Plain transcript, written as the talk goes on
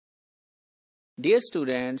Dear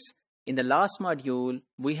students, in the last module,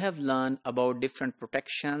 we have learned about different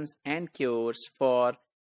protections and cures for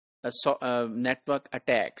network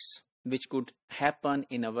attacks which could happen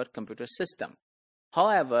in our computer system.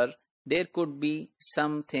 However, there could be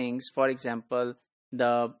some things, for example,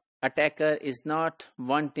 the attacker is not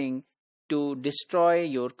wanting to destroy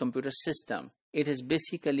your computer system. It is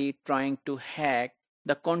basically trying to hack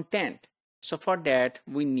the content. So for that,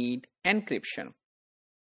 we need encryption.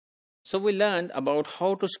 So we learned about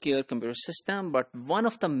how to secure computer system, but one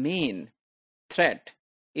of the main threat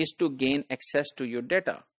is to gain access to your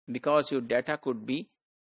data, because your data could be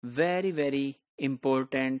very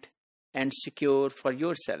important and secure for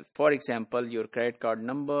yourself. For example, your credit card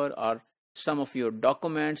number or some of your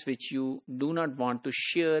documents which you do not want to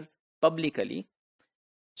share publicly.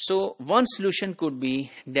 So one solution could be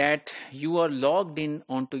that you are logged in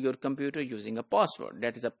onto your computer using a password.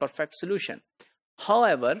 That is a perfect solution.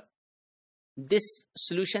 However, this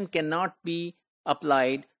solution cannot be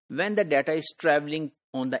applied when the data is traveling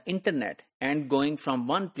on the internet and going from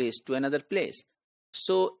one place to another place.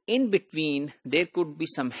 So in between, there could be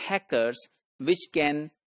some hackers which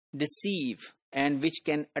can deceive and which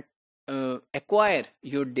can acquire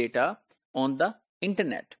your data on the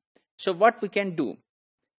internet. So what we can do?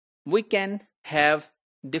 We can have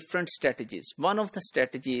different strategies. One of the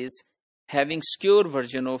strategies is having secure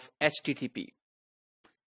version of HTTP.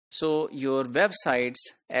 So your websites,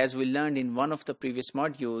 as we learned in one of the previous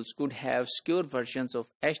modules, could have secure versions of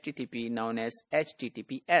HTTP known as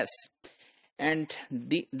HTTPS. And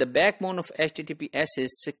the backbone of HTTPS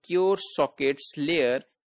is Secure Sockets Layer,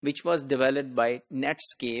 which was developed by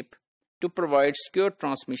Netscape to provide secure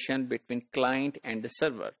transmission between client and the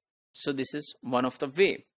server. So this is one of the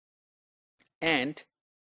way. And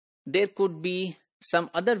there could be some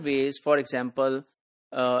other ways. For example,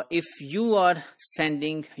 if you are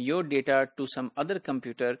sending your data to some other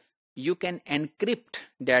computer, you can encrypt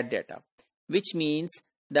that data, which means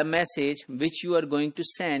the message which you are going to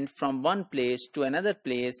send from one place to another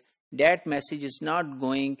place, that message is not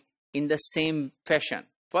going in the same fashion.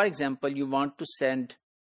 For example, you want to send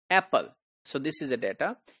Apple. So this is a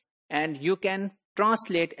data, and you can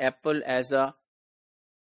translate Apple as a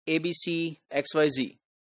ABC XYZ.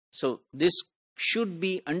 So this should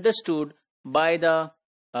be understood by the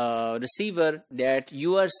receiver that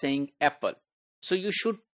you are saying Apple. So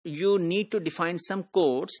you need to define some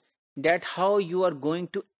codes that how you are going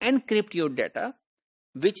to encrypt your data,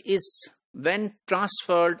 which is when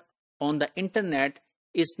transferred on the internet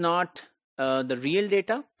is not the real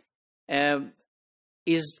data,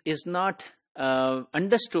 is not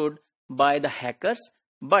understood by the hackers,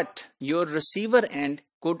 but your receiver end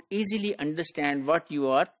could easily understand what you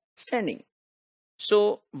are sending.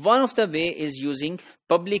 So one of the way is using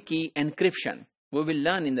public key encryption. We will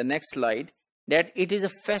learn in the next slide that it is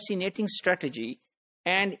a fascinating strategy,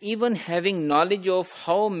 and even having knowledge of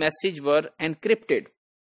how messages were encrypted,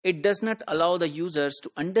 it does not allow the users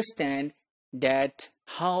to understand that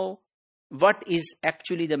what is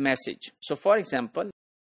actually the message. So for example,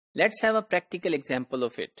 let's have a practical example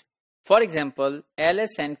of it. For example,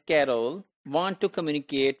 Alice and Carol want to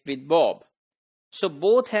communicate with Bob. So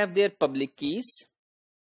both have their public keys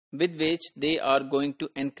with which they are going to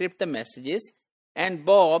encrypt the messages, and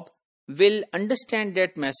Bob will understand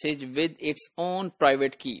that message with its own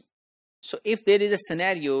private key. So if there is a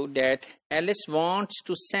scenario that Alice wants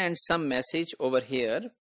to send some message over here,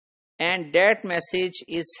 and that message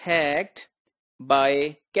is hacked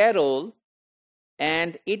by Carol,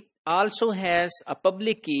 and it also has a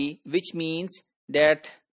public key, which means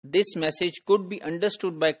that this message could be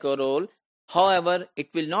understood by Carol. However, it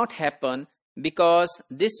will not happen because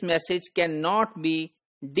this message cannot be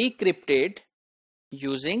decrypted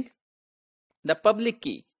using the public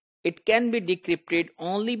key. It can be decrypted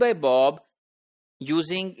only by Bob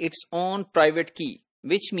using its own private key,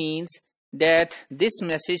 which means that this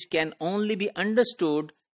message can only be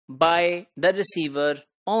understood by the receiver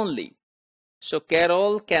only. So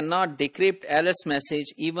Carol cannot decrypt Alice's message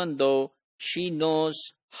even though she knows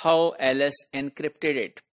how Alice encrypted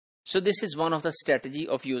it. So this is one of the strategy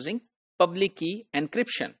of using public key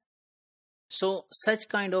encryption. So such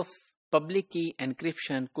kind of public key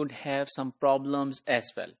encryption could have some problems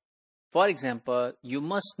as well. For example, you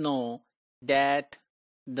must know that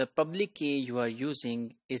the public key you are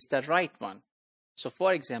using is the right one. So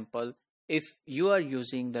for example, if you are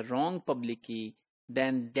using the wrong public key,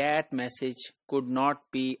 then that message could not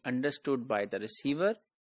be understood by the receiver,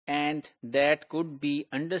 and that could be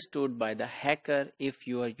understood by the hacker if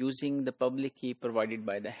you are using the public key provided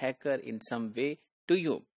by the hacker in some way to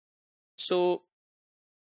you. So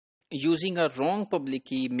using a wrong public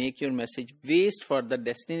key make your message waste for the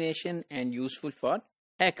destination and useful for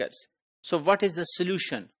hackers. So what is the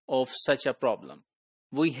solution of such a problem?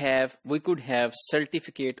 We could have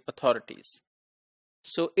certificate authorities.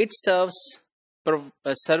 So it servers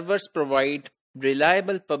provide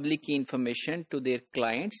reliable public key information to their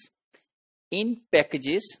clients in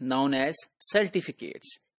packages known as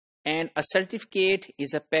certificates. And a certificate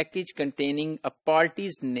is a package containing a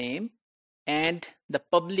party's name and the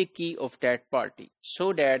public key of that party,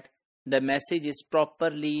 so that the message is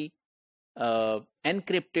properly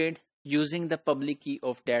encrypted using the public key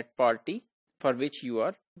of that party for which you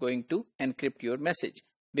are going to encrypt your message.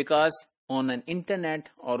 Because on an internet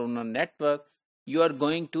or on a network, you are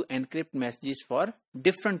going to encrypt messages for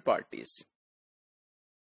different parties.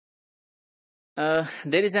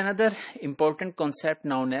 There is another important concept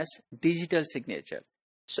known as digital signature.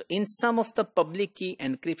 So in some of the public key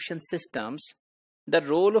encryption systems, the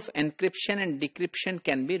role of encryption and decryption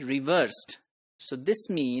can be reversed. So this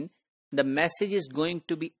means the message is going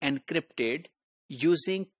to be encrypted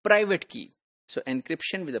using private key. So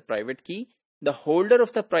encryption with a private key. The holder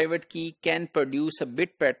of the private key can produce a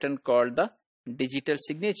bit pattern called the digital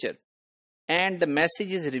signature, and the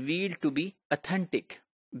message is revealed to be authentic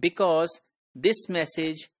because this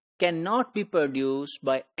message cannot be produced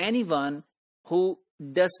by anyone who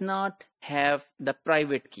does not have the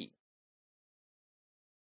private key.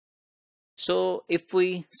 So if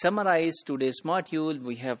we summarize today's module,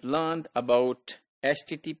 we have learned about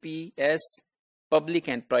HTTPS, public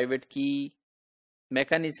and private key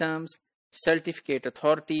mechanisms, certificate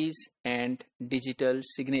authorities, and digital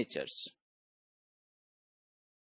signatures.